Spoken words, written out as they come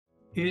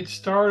It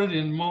started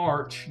in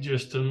March,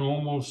 just a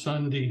normal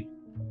Sunday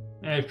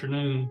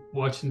afternoon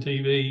watching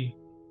TV.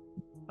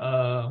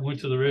 Went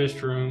to the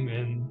restroom,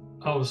 and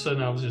all of a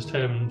sudden I was just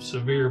having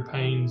severe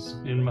pains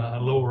in my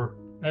lower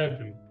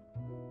abdomen.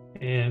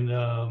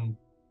 And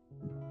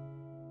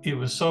it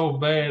was so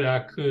bad I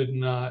could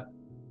not,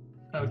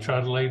 I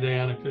tried to lay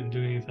down, I couldn't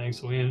do anything.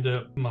 So we ended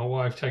up, my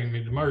wife taking me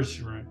to the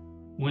emergency room.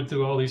 Went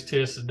through all these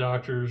tests at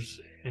doctors,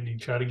 and he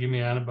tried to give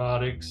me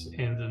antibiotics.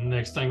 And the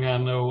next thing I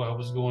know, I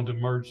was going to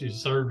emergency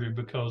surgery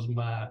because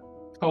my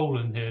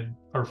colon had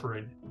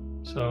perforated.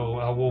 So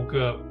I woke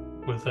up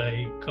with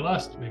a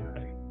colostomy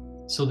bag.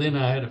 So then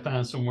I had to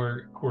find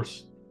somewhere, of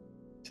course,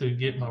 to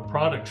get my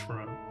products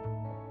from.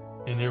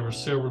 And there were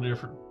several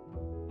different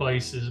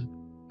places.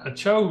 I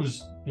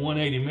chose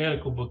 180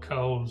 Medical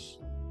because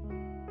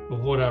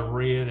of what I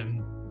read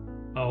and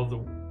all the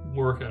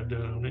work I've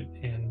done on it.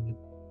 And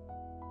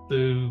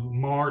through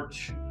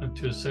March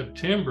until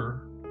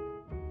September,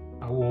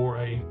 I wore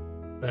a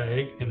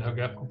bag, and I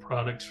got my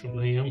products from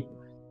them.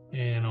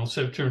 And on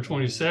September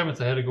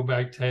 27th, I had to go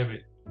back to have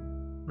it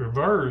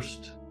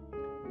reversed.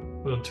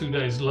 Well, 2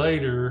 days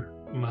later,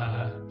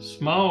 my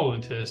small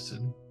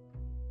intestine.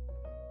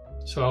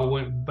 So I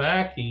went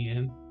back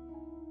in,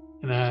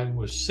 and I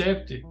was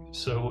septic.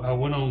 So I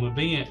went on the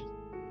vent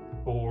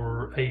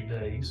for 8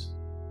 days.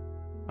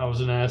 I was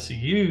in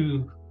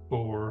ICU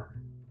for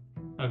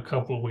a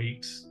couple of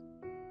weeks.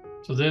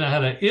 So then I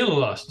had an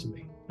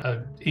ileostomy. I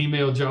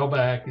emailed y'all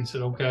back and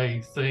said,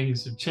 okay,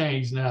 things have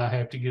changed. Now I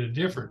have to get a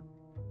different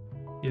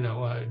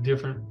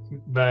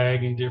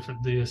bag and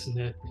different this and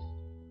that.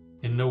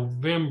 In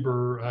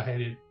November, I had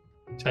it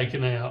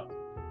taken out.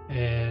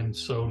 And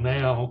so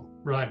now,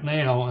 right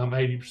now, I'm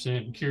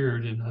 80%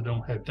 cured, and I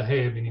don't have to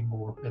have any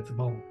more at the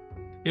moment.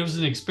 It was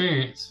an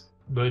experience,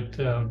 but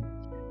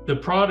the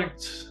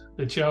products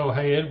that y'all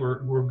had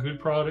were good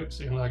products.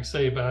 And like I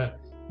say, if I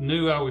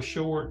knew I was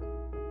short,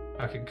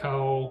 I could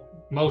call.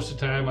 Most of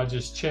the time I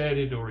just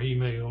chatted or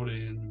emailed,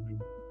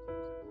 and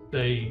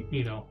they,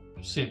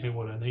 sent me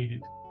what I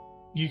needed.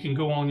 You can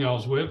go on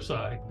y'all's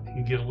website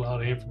and get a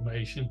lot of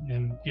information.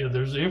 And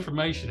there's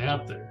information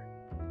out there.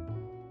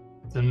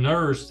 The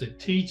nurse that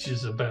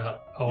teaches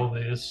about all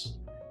this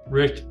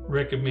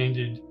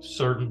recommended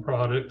certain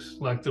products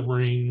like the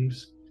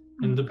rings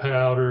and the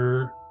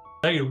powder.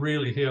 They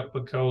really helped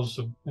because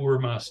of where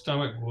my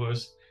stomach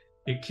was.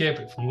 It kept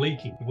it from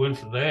leaking. If it wasn't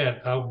for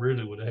that, I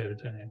really would have had a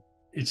time.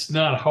 It's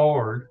not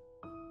hard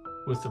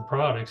with the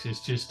products.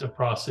 It's just a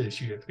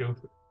process you have to go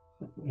through.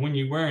 When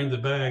you're wearing the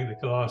bag, the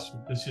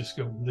colostomy, let's just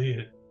go with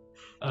it.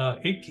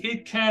 At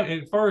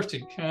first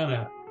it kind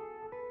of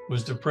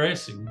was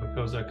depressing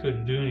because I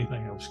couldn't do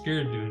anything. I was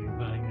scared to do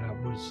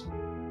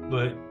anything.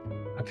 But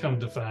I come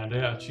to find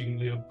out you can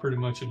live pretty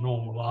much a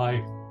normal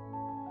life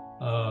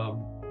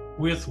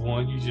with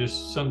one.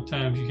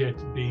 Sometimes you have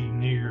to be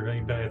near a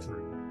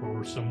bathroom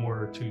or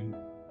somewhere to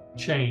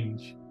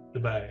change the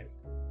bag.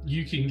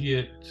 You can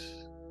get,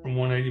 from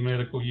 180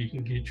 Medical, you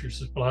can get your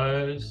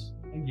supplies,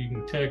 you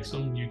can text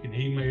them, you can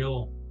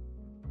email.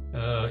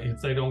 If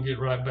they don't get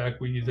right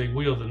back with you, they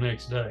will the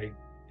next day.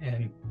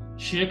 And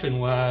shipping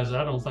wise,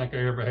 I don't think I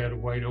ever had to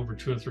wait over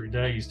 2 or 3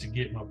 days to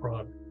get my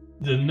product.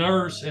 The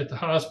nurse at the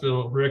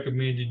hospital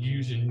recommended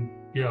using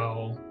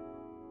y'all.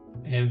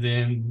 And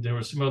then there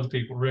were some other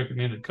people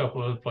recommended a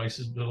couple other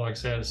places, but like I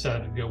said, I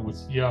decided to go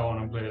with y'all, and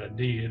I'm glad I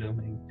did. I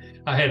mean,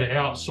 I had to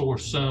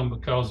outsource some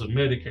because of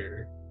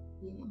Medicare,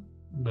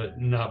 but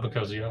not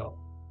because of y'all.